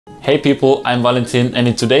Hey people, I'm Valentin, and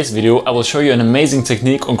in today's video I will show you an amazing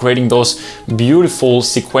technique on creating those beautiful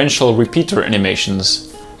sequential repeater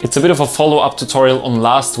animations. It's a bit of a follow-up tutorial on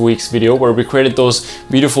last week's video where we created those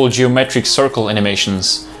beautiful geometric circle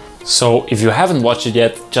animations. So if you haven't watched it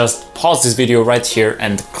yet, just pause this video right here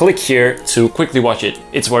and click here to quickly watch it.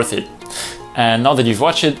 It's worth it. And now that you've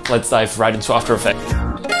watched it, let's dive right into After Effects.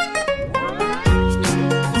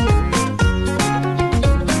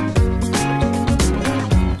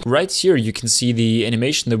 Right here you can see the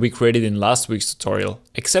animation that we created in last week's tutorial,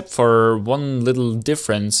 except for one little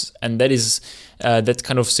difference, and that is that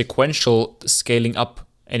kind of sequential scaling up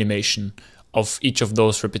animation of each of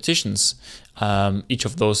those repetitions, each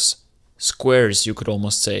of those squares, you could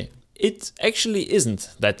almost say. It actually isn't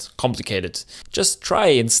that complicated. Just try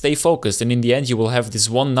and stay focused, and in the end you will have this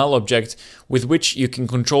one null object with which you can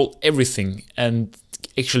control everything and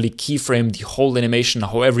actually keyframe the whole animation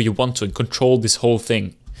however you want to and control this whole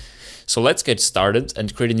thing. So let's get started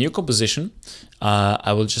and create a new composition.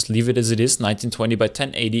 I will just leave it as it is, 1920 by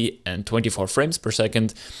 1080 and 24 frames per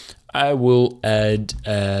second. I will add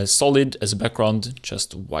a solid as a background,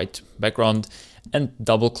 just white background, and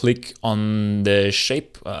double click on the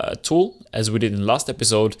shape tool as we did in last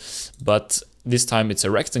episode, but this time it's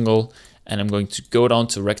a rectangle, and I'm going to go down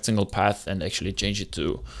to rectangle path and actually change it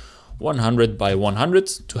to 100 by 100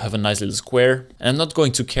 to have a nice little square. And I'm not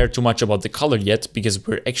going to care too much about the color yet, because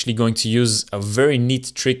we're actually going to use a very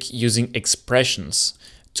neat trick using expressions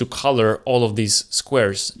to color all of these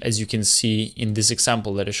squares, as you can see in this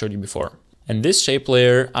example that I showed you before. And this shape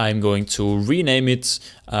layer, I'm going to rename it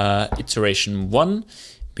iteration 1,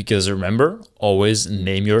 because remember, always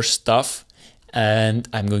name your stuff. And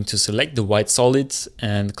I'm going to select the white solid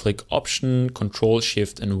and click Option, Control,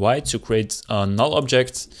 Shift and Y to create a null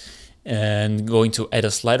object. And going to add a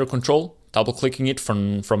slider control, double clicking it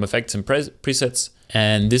from effects and presets.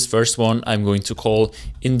 And this first one I'm going to call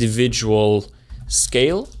individual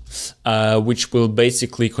scale, which will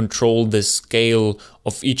basically control the scale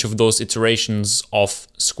of each of those iterations of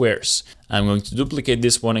squares. I'm going to duplicate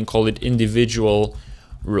this one and call it individual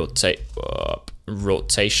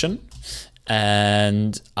rotation.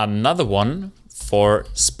 And another one for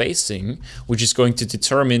spacing, which is going to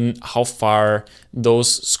determine how far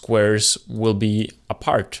those squares will be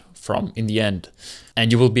apart from in the end.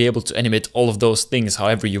 And you will be able to animate all of those things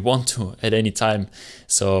however you want to at any time.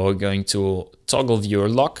 So we're going to toggle viewer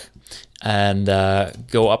lock and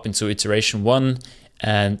go up into iteration 1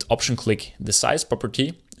 and option click the size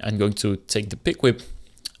property. I'm going to take the pick whip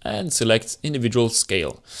and select individual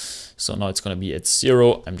scale. So now it's going to be at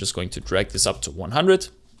 0. I'm just going to drag this up to 100.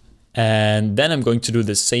 And then I'm going to do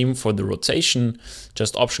the same for the rotation.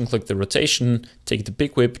 Just option click the rotation, take the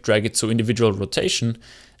pick whip, drag it to individual rotation.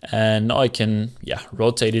 And now I can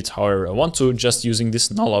rotate it however I want to, just using this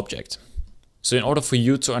null object. So in order for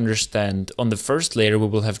you to understand, on the first layer we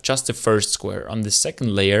will have just the first square. On the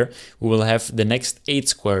second layer we will have the next 8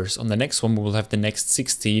 squares. On the next one we will have the next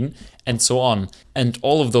 16, and so on. And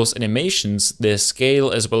all of those animations, the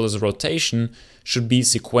scale as well as rotation, should be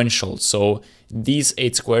sequential. So these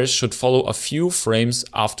 8 squares should follow a few frames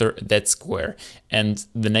after that square, and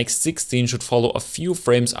the next 16 should follow a few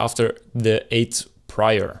frames after the 8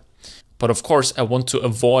 prior. But of course I want to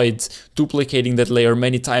avoid duplicating that layer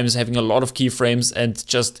many times, having a lot of keyframes and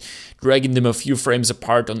just dragging them a few frames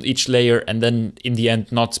apart on each layer, and then in the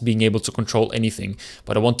end not being able to control anything.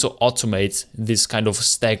 But I want to automate this kind of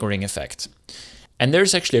staggering effect. And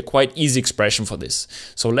there's actually a quite easy expression for this.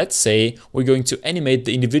 So let's say we're going to animate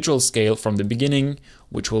the individual scale from the beginning,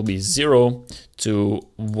 which will be 0 to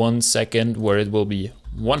 1 second, where it will be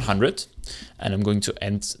 100. And I'm going to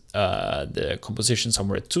end the composition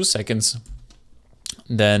somewhere at 2 seconds.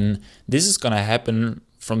 Then this is going to happen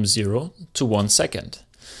from 0 to 1 second.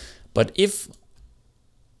 But if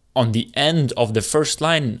on the end of the first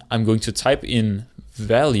line I'm going to type in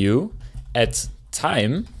value at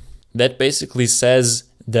time, that basically says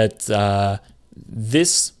that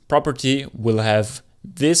this property will have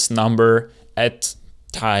this number at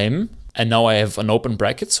time. And now I have an open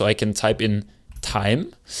bracket, so I can type in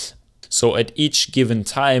time. So at each given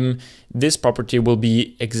time, this property will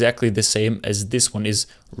be exactly the same as this one is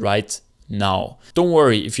right now. Don't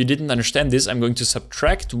worry, if you didn't understand this, I'm going to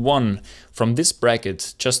subtract 1 from this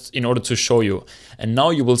bracket just in order to show you. And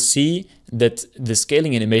now you will see that the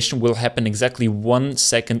scaling animation will happen exactly 1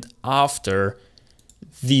 second after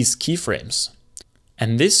these keyframes.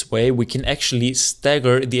 And this way we can actually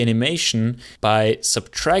stagger the animation by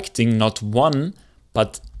subtracting not 1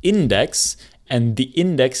 but index, and the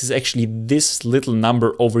index is actually this little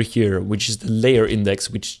number over here, which is the layer index,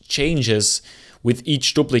 which changes with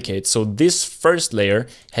each duplicate. So this first layer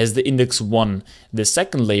has the index 1, the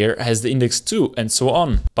second layer has the index 2, and so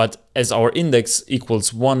on. But as our index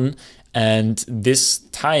equals 1, and this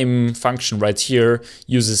time function right here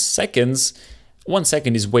uses seconds, 1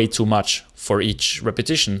 second is way too much for each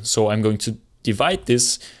repetition. So I'm going to divide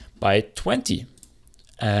this by 20.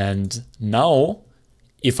 And now,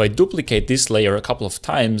 if I duplicate this layer a couple of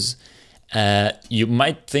times, you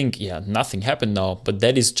might think, yeah, nothing happened now, but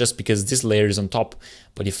that is just because this layer is on top.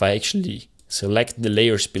 But if I actually select the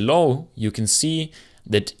layers below, you can see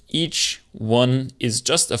that each one is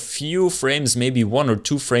just a few frames, maybe 1 or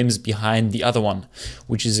 2 frames behind the other one,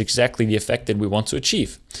 which is exactly the effect that we want to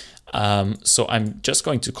achieve. So I'm just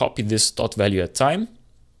going to copy this dot value at time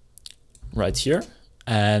right here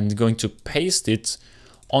and going to paste it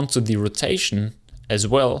onto the rotation as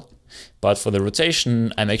well. But for the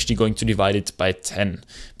rotation, I'm actually going to divide it by 10,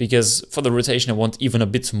 because for the rotation, I want even a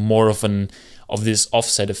bit more of this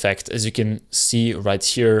offset effect. As you can see right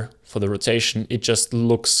here for the rotation, it just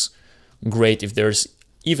looks great if there's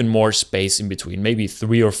even more space in between, maybe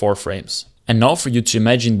 3 or 4 frames. And now for you to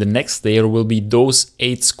imagine the next layer will be those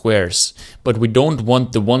 8 squares, but we don't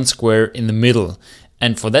want the 1 square in the middle.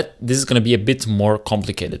 And for that, this is going to be a bit more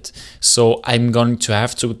complicated. So I'm going to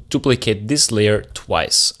have to duplicate this layer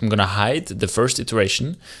twice. I'm going to hide the first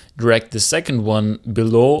iteration, drag the second one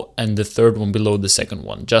below and the third one below the second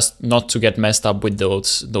one, just not to get messed up with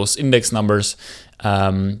those index numbers.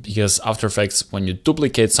 Because After Effects, when you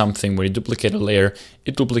duplicate something, when you duplicate a layer,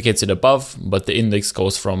 it duplicates it above, but the index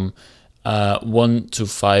goes from 1 to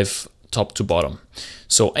 5 top to bottom.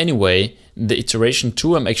 So anyway, the iteration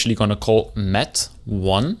 2 I'm actually going to call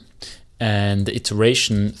mat1, and the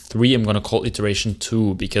iteration 3 I'm going to call iteration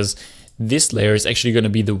 2, because this layer is actually going to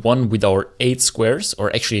be the one with our 8 squares,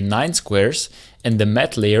 or actually 9 squares, and the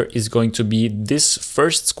mat layer is going to be this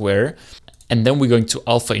first square, and then we're going to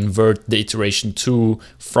alpha invert the iteration 2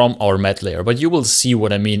 from our mat layer. But you will see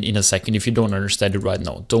what I mean in a second if you don't understand it right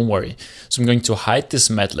now, don't worry. So I'm going to hide this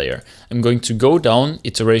mat layer. I'm going to go down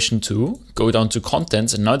iteration 2, go down to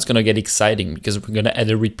contents, and now it's going to get exciting because we're going to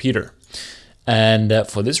add a repeater. And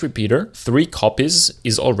for this repeater, 3 copies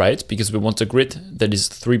is all right, because we want a grid that is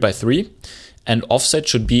 3 by 3, and offset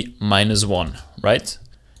should be -1, right?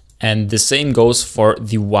 And the same goes for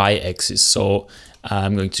the y-axis. So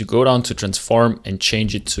I'm going to go down to transform and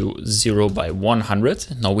change it to 0 by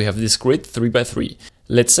 100. Now we have this grid 3 by 3.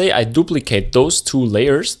 Let's say I duplicate those 2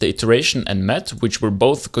 layers, the iteration and mat, which we're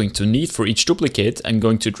both going to need for each duplicate. I'm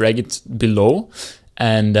going to drag it below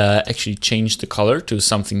and actually change the color to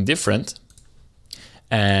something different.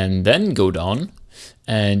 And then go down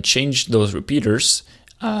and change those repeaters.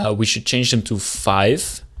 We should change them to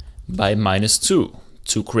 5 by -2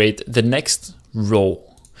 to create the next row.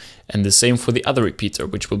 And the same for the other repeater,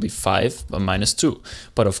 which will be 5 by -2.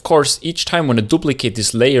 But of course, each time when I duplicate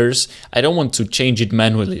these layers, I don't want to change it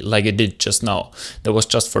manually like I did just now. That was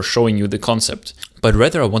just for showing you the concept. But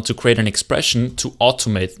rather I want to create an expression to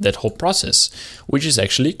automate that whole process, which is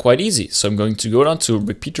actually quite easy. So I'm going to go down to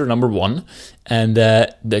repeater number 1, and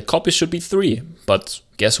the copy should be 3. But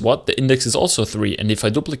guess what? The index is also 3. And if I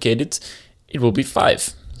duplicate it, it will be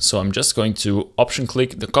 5. So I'm just going to option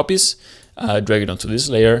click the copies, drag it onto this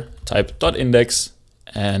layer, type .index,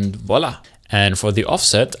 and voila. And for the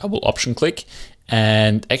offset, I will option click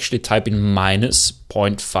and actually type in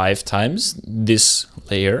 -0.5 times this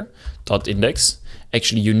layer .index.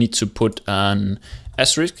 Actually, you need to put an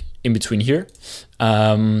asterisk in between here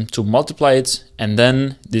to multiply it, and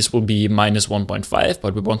then this will be -1.5,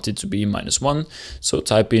 but we want it to be -1, so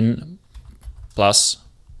type in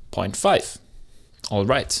 +0.5. All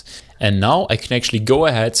right, and now I can actually go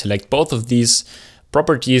ahead, select both of these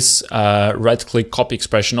properties, right click copy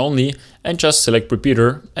expression only, and just select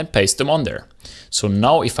repeater and paste them on there. So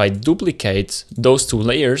now if I duplicate those 2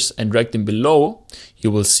 layers and drag them below,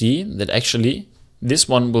 you will see that actually this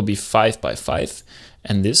one will be 5 by 5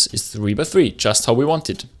 and this is 3 by 3, just how we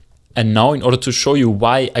wanted. And now in order to show you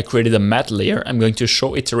why I created a matte layer, I'm going to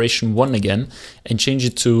show iteration 1 again and change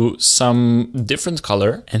it to some different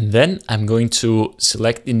color. And then I'm going to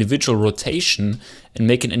select individual rotation and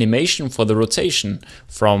make an animation for the rotation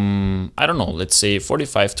from, I don't know, let's say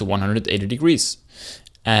 45 to 180 degrees.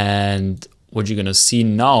 And what you're gonna see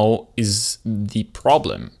now is the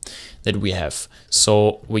problem that we have.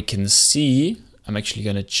 So we can see, I'm actually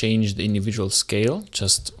gonna change the individual scale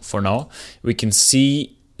just for now. We can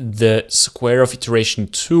see the square of iteration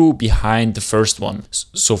 2 behind the first one.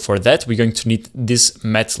 So for that, we're going to need this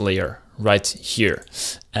matte layer right here.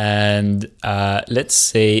 And let's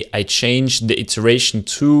say I change the iteration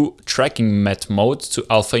 2 tracking matte mode to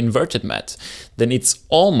alpha inverted matte. Then it's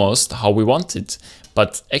almost how we want it.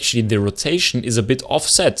 But actually the rotation is a bit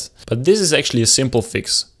offset. But this is actually a simple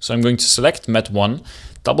fix. So I'm going to select matte 1,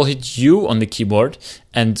 double hit U on the keyboard,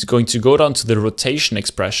 and going to go down to the rotation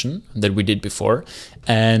expression that we did before.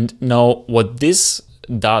 And now what this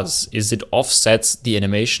does is it offsets the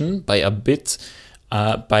animation by a bit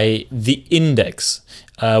by the index,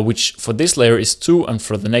 which for this layer is 2 and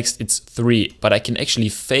for the next it's 3. But I can actually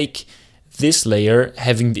fake this layer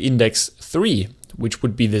having the index 3, which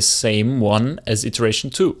would be the same one as iteration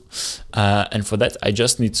 2. And for that I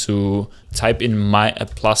just need to type in my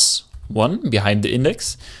 +1 behind the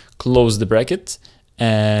index, close the bracket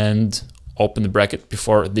and open the bracket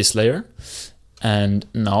before this layer. And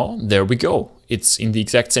now there we go. It's in the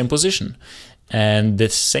exact same position. And the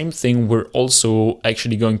same thing we're also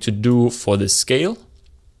actually going to do for the scale.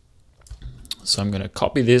 So I'm going to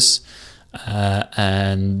copy this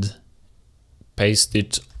and paste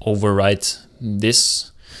it, overwrite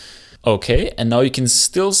this. Okay, and now you can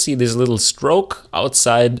still see this little stroke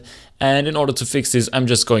outside. And in order to fix this, I'm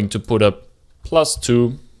just going to put a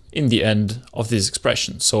 +2 in the end of this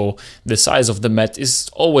expression. So the size of the matte is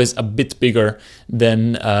always a bit bigger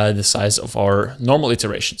than the size of our normal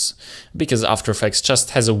iterations, because After Effects just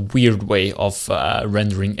has a weird way of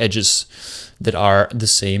rendering edges that are the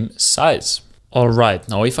same size. Alright,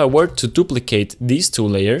 now if I were to duplicate these two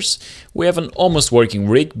layers, we have an almost working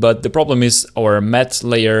rig, but the problem is our matte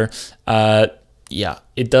layer,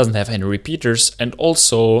 it doesn't have any repeaters, and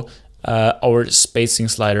also our spacing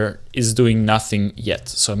slider is doing nothing yet.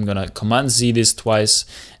 So I'm gonna Command Z this twice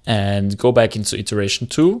and go back into iteration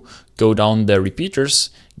 2, go down the repeaters,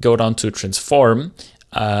 go down to transform,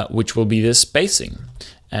 which will be the spacing.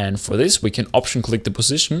 And for this we can option click the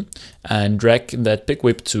position and drag that pick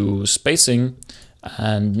whip to spacing.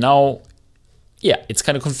 And now, yeah, it's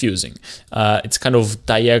kind of confusing. It's kind of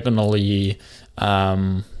diagonally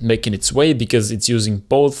making its way because it's using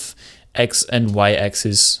both X and Y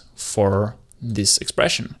axis for this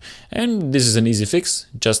expression. And this is an easy fix.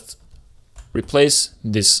 Just replace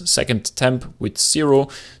this second temp with 0,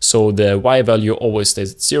 so the Y value always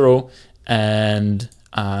stays at 0. And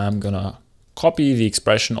I'm gonna copy the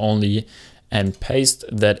expression only and paste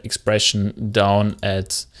that expression down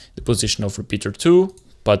at the position of repeater 2,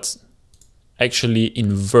 but actually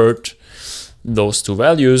invert those two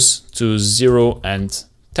values to 0 and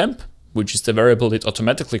temp, which is the variable it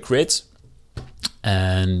automatically creates.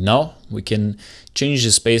 And now we can change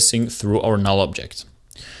the spacing through our null object.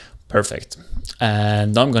 Perfect.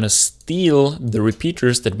 And now I'm going to steal the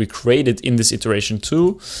repeaters that we created in this iteration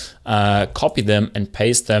 2, copy them and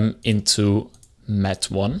paste them into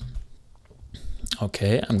matte 1.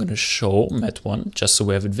 Okay, I'm going to show matte 1 just so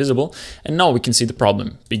we have it visible. And now we can see the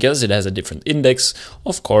problem. Because it has a different index,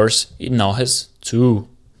 of course, it now has 2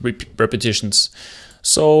 repetitions.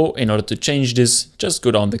 So in order to change this, just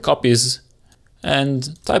go down the copies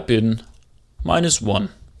and type in -1.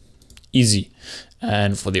 Easy.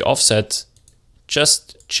 And for the offset,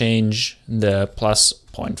 just change the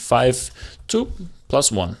 +0.5 to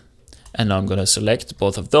 +1. And now I'm going to select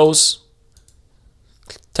both of those,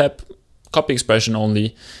 tap copy expression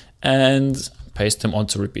only, and paste them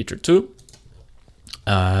onto repeater 2.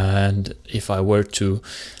 And if I were to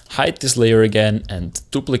hide this layer again and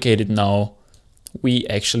duplicate it now, we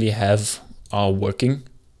actually have our working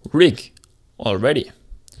rig already,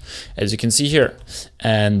 as you can see here.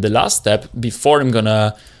 And the last step before I'm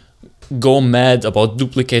gonna go mad about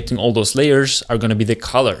duplicating all those layers are gonna be the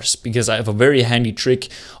colors, because I have a very handy trick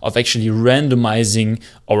of actually randomizing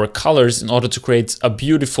our colors in order to create a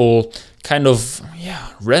beautiful kind of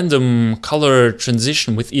random color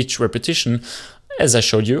transition with each repetition, as I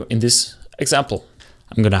showed you in this example.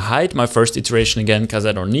 I'm gonna hide my first iteration again because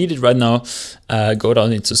I don't need it right now. Go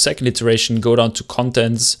down into second iteration, go down to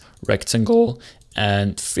contents, rectangle,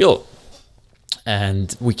 and fill.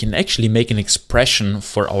 And we can actually make an expression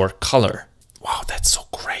for our color. Wow, that's so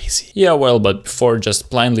crazy. Yeah, well, but before just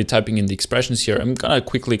blindly typing in the expressions here, I'm gonna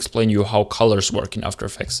quickly explain you how colors work in After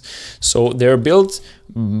Effects. So they're built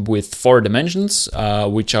with 4 dimensions,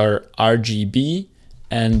 which are RGB,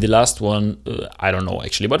 and the last one, I don't know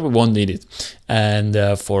actually, but we won't need it. And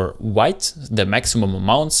for white, the maximum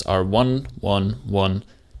amounts are 1, 1, 1,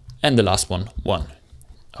 and the last one, 1.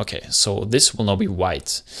 Okay, so this will now be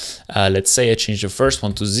white. Let's say I change the first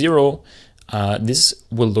one to 0. This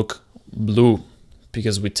will look blue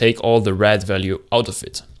because we take all the red value out of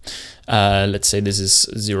it. Let's say this is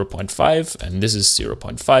 0.5 and this is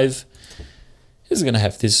 0.5. It's gonna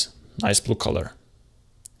have this nice blue color.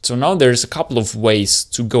 So now there's a couple of ways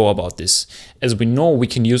to go about this. As we know, we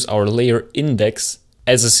can use our layer index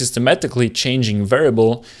as a systematically changing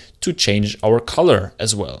variable to change our color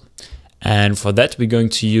as well. And for that, we're going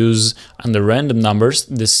to use under random numbers,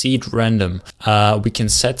 the seed random. We can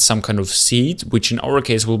set some kind of seed, which in our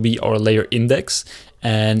case will be our layer index.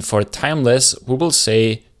 And for timeless, we will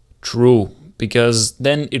say true, because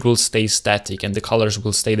then it will stay static and the colors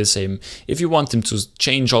will stay the same. If you want them to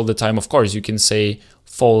change all the time, of course, you can say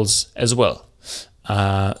false as well.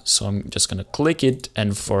 So I'm just gonna click it,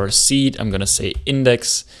 and for seed, I'm gonna say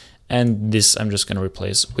index, and this I'm just gonna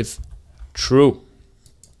replace with true.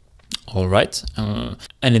 All right,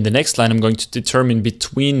 and in the next line, I'm going to determine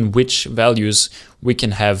between which values we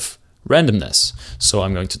can have randomness. So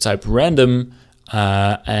I'm going to type random,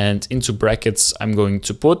 and into brackets, I'm going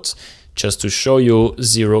to put, just to show you,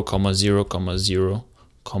 0, 0, 0,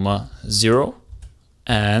 0,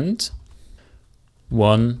 and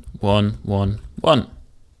 1, 1, 1, 1.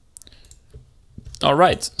 All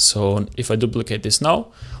right, so if I duplicate this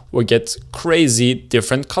now, we get crazy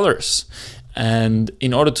different colors. And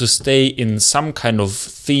in order to stay in some kind of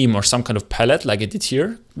theme or some kind of palette like I did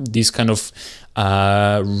here, these kind of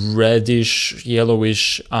reddish,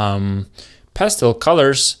 yellowish pastel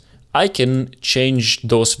colors, I can change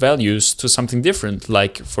those values to something different.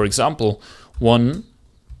 Like, for example, 1,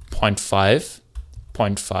 0.5,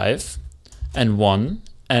 0.5, and 1,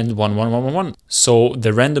 and 1, 1, 1, 1, 1. So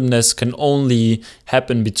the randomness can only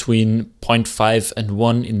happen between 0.5 and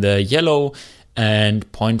 1 in the yellow, and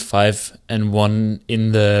 0.5 and 1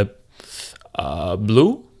 in the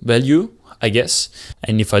blue value, I guess.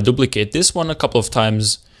 And if I duplicate this one a couple of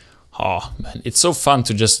times, oh man, it's so fun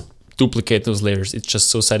to just duplicate those layers. It's just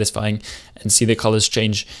so satisfying, and see the colors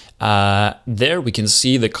change. There we can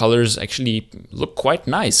see the colors actually look quite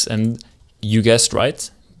nice, and you guessed right,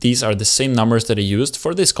 these are the same numbers that I used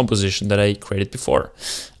for this composition that I created before.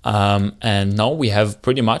 And now we have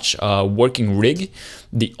pretty much a working rig.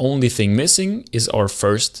 The only thing missing is our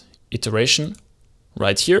first iteration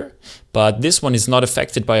right here, but this one is not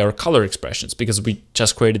affected by our color expressions because we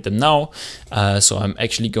just created them now. So I'm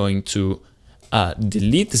actually going to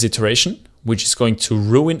delete this iteration, which is going to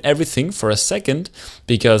ruin everything for a second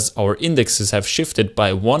because our indexes have shifted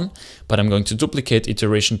by 1, but I'm going to duplicate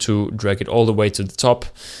iteration 2, drag it all the way to the top,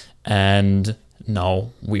 and now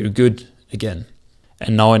we're good again.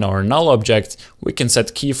 And now in our null object, we can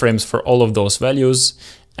set keyframes for all of those values,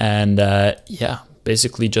 and yeah,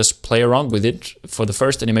 basically just play around with it. For the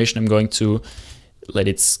first animation, I'm going to let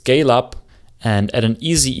it scale up and add an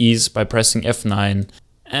easy ease by pressing F9.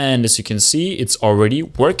 And as you can see, it's already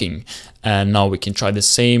working. And now we can try the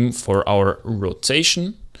same for our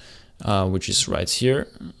rotation, which is right here.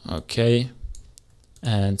 Okay.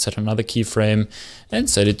 And set another keyframe and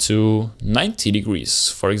set it to 90 degrees,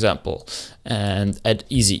 for example. And add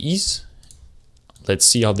easy ease. Let's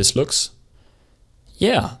see how this looks.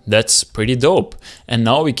 Yeah, that's pretty dope. And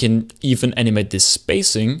now we can even animate this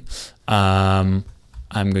spacing. I'm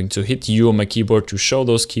going to hit U on my keyboard to show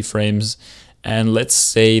those keyframes. And let's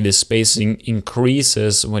say the spacing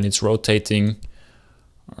increases when it's rotating,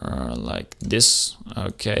 like this.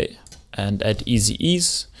 Okay, and add easy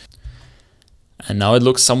ease. And now it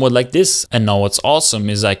looks somewhat like this. And now what's awesome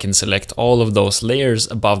is I can select all of those layers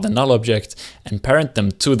above the null object and parent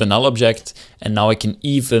them to the null object. And now I can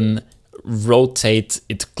even rotate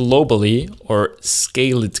it globally or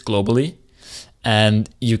scale it globally. And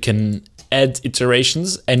you can add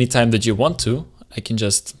iterations anytime that you want to. I can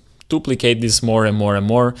just duplicate this more and more and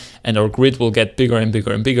more, and our grid will get bigger and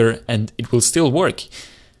bigger and bigger, and it will still work.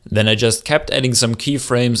 Then I just kept adding some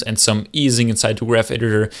keyframes and some easing inside the graph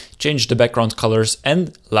editor, changed the background colors,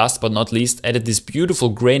 and last but not least, added this beautiful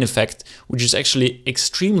grain effect, which is actually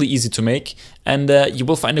extremely easy to make. And you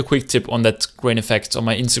will find a quick tip on that grain effect on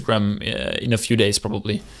my Instagram in a few days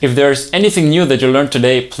probably. If there's anything new that you learned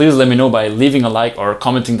today, please let me know by leaving a like or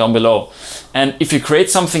commenting down below. And if you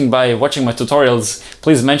create something by watching my tutorials,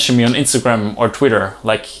 please mention me on Instagram or Twitter,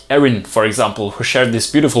 like Erin, for example, who shared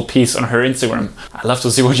this beautiful piece on her Instagram. I love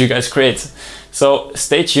to see what you guys create. So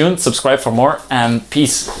stay tuned, subscribe for more, and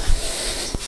peace.